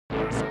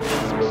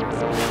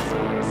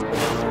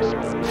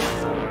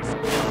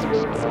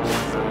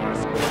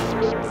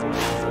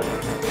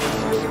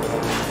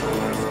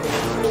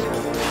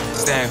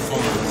Stand for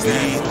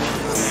the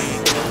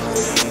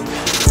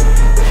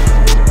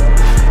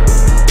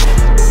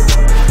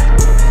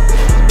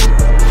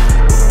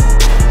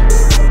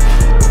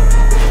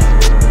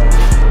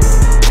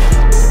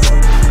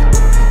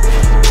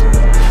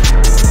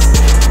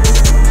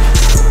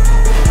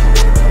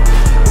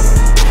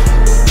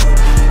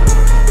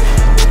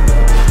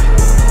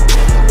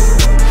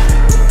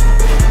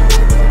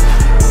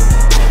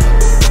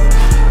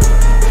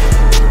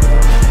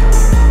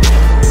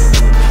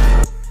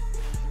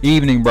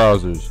Evening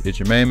browsers, it's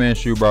your Main Mayne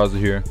Shoe Browzer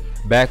here,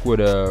 back with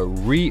a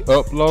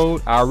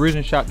re-upload. I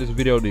originally shot this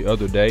video the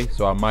other day,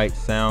 so I might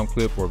sound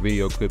clip or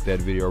video clip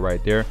that video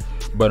right there,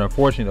 but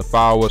unfortunately the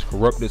file was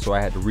corrupted, so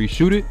I had to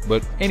reshoot it.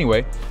 But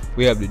anyway,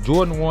 we have the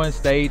Jordan 1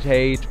 Stage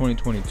Haze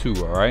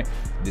 2022. All right,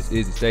 this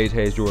is the Stage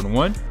Haze Jordan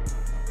 1.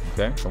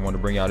 Okay, so I want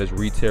to bring out this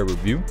retail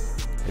review.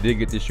 I did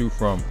get this shoe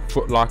from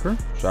Foot Locker.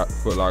 Shout out to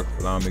Foot Locker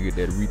for allowing me to get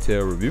that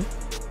retail review.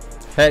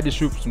 Had this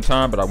shoe for some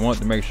time, but I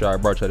wanted to make sure I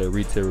brought y'all that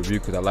retail review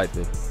because I like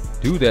to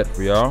do that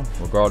for y'all,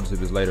 regardless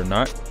if it's late or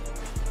not.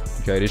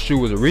 Okay, this shoe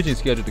was originally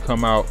scheduled to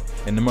come out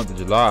in the month of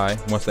July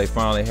once they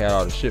finally had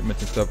all the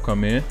shipments and stuff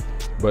come in,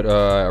 but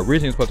originally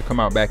it was supposed to come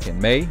out back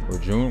in May or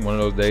June, one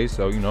of those days.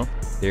 So you know,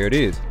 there it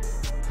is.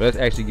 So let's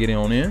actually get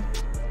on in.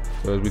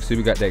 So as we see,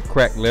 we got that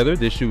cracked leather.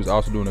 This shoe is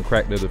also doing a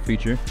cracked leather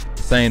feature.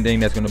 The same thing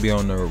that's going to be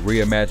on the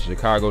reimagined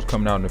Chicago's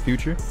coming out in the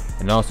future,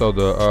 and also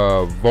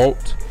the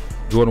Volt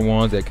Jordan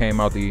 1s that came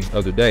out the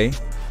other day.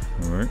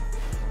 All right,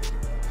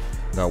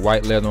 got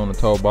white leather on the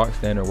toe box,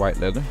 standard white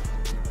leather,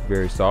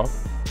 very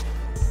soft.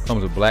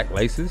 Comes with black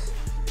laces.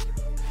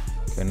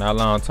 Okay,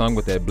 nylon tongue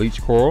with that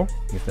bleach coral.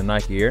 It's the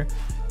Nike Air.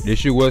 This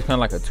shoe was kind of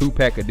like a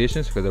 2-pack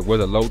edition because there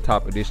was a low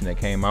top edition that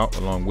came out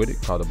along with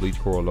it called the bleach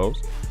coral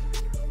lows.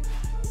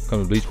 Comes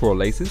with bleach coral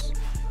laces.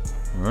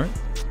 All right,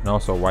 and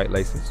also white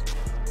laces.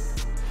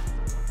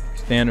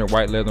 Standard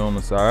white leather on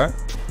the side.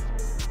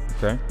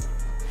 Okay.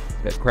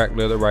 That cracked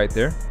leather right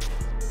there,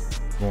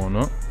 going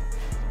up.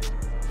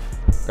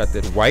 Got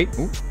that white,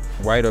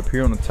 white up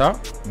here on the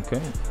top. Okay,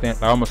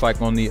 almost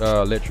like on the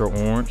Electro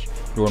Orange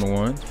Jordan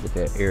 1s with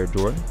that Air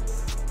Jordan.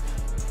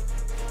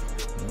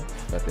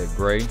 Got that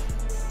gray,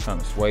 kind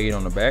of suede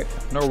on the back.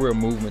 No real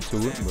movement to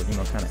it, but you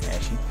know, kind of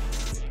ashy.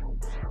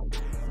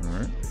 All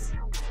right.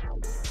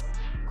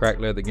 Cracked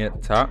leather again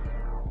at the top.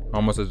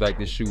 Almost as like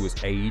this shoe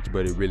is aged,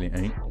 but it really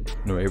ain't.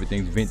 You know,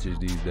 everything's vintage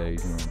these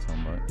days. You know what I'm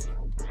talking about.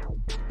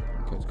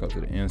 Let's go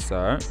to the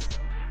inside.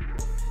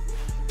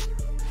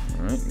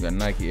 All right, you got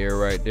Nike Air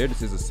right there.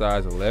 This is a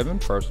size 11,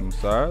 personal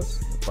size.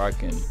 If I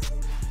can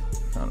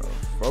kind of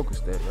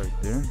focus that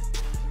right there.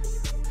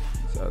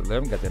 Size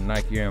 11, got that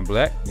Nike Air in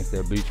black. It's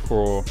that bleach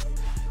coral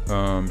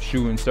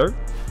shoe insert.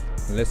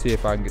 And let's see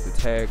if I can get the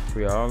tag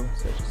for y'all.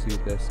 Let's actually see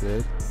what that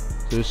says.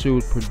 So this shoe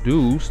was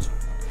produced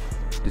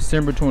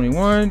December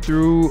 21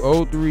 through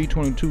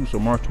 03/22, so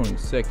March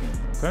 22nd.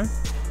 Okay.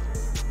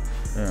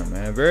 Yeah,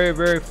 man, very,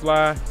 very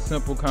fly,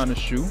 simple kind of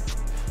shoe.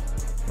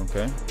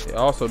 Okay, it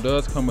also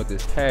does come with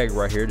this tag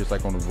right here, just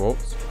like on the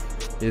Volts.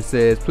 It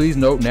says, please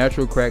note,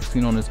 natural crack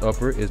seen on this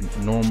upper is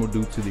normal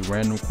due to the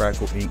random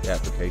crackle ink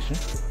application.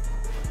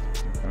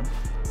 Okay.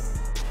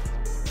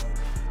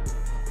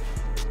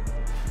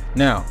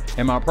 Now,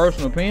 in my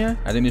personal opinion,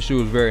 I think this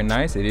shoe is very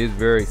nice. It is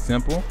very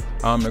simple.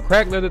 The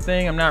cracked leather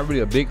thing, I'm not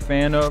really a big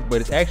fan of,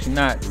 but it's actually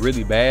not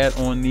really bad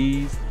on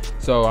these.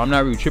 So I'm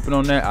not really tripping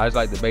on that. I just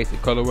like the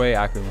basic colorway.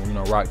 I can, you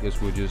know, rock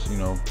this with just, you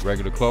know,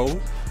 regular clothes.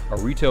 Our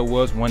retail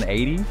was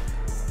 180.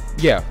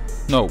 Yeah,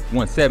 no,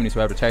 170. So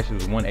after taxes it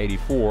was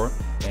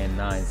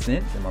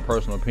 184.09. In my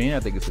personal opinion, I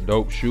think it's a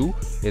dope shoe.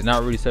 It's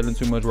not really selling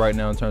too much right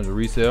now in terms of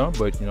resale,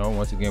 but you know,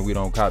 once again, we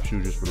don't cop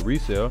shoes just for the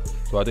resale.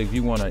 So I think if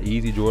you want an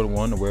easy Jordan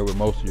 1 to wear with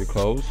most of your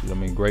clothes, I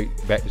mean, great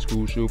back to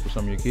school shoe for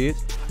some of your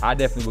kids, I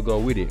definitely would go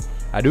with it.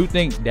 I do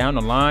think down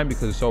the line,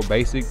 because it's so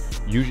basic,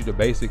 usually the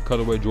basic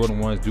colorway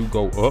Jordan 1s do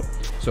go up.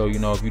 So, you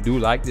know, if you do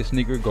like this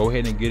sneaker, go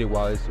ahead and get it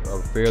while it's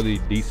a fairly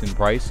decent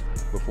price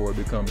before it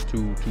becomes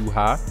too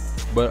high.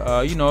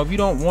 But, you know, if you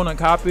don't want to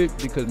cop it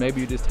because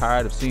maybe you're just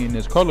tired of seeing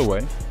this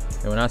colorway,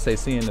 and when I say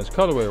seeing this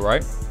colorway,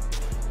 right,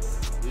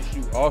 this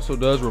shoe also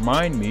does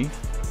remind me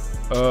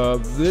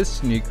of this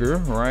sneaker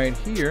right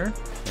here,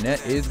 and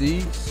that is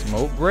the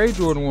SmokeGrey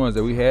Jordan 1s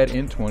that we had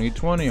in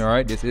 2020. All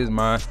right, this is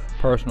my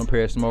personal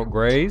pair of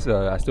SmokeGreys.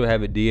 I still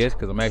have a DS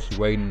because I'm actually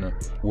waiting to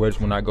wear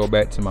this when I go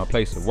back to my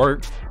place of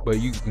work. But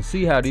you can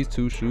see how these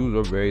two shoes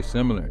are very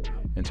similar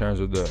in terms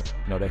of the,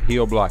 you know, the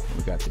heel blocking.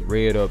 We got the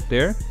red up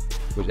there,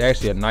 which is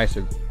actually a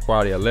nicer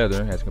quality of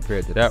leather as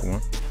compared to that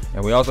one.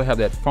 And we also have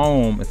that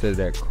foam instead of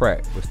that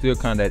crack, but still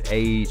kind of that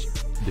age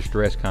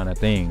distress kind of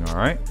thing. All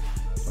right,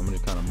 so I'm gonna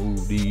just kind of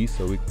move these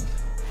so we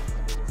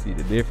can see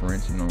the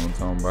difference. You know what I'm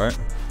talking about?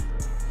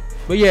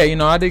 But yeah, you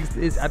know, I think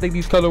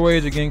these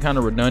colorways are getting kind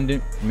of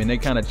redundant. I mean, they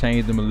kind of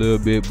changed them a little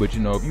bit, but you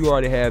know, if you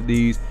already have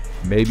these,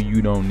 maybe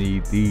you don't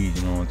need these.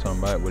 You know what I'm talking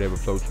about? Whatever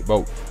floats your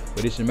boat.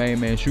 But it's your Main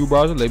Mayne Shoe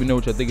Browzer. Let me know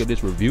what you think of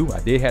this review. I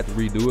did have to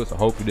redo it, so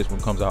hopefully this one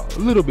comes out a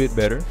little bit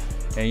better.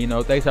 And you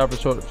know, thanks out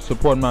for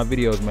supporting my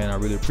videos, man. I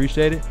really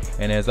appreciate it.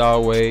 And as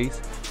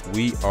always,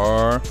 we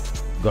are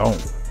gone.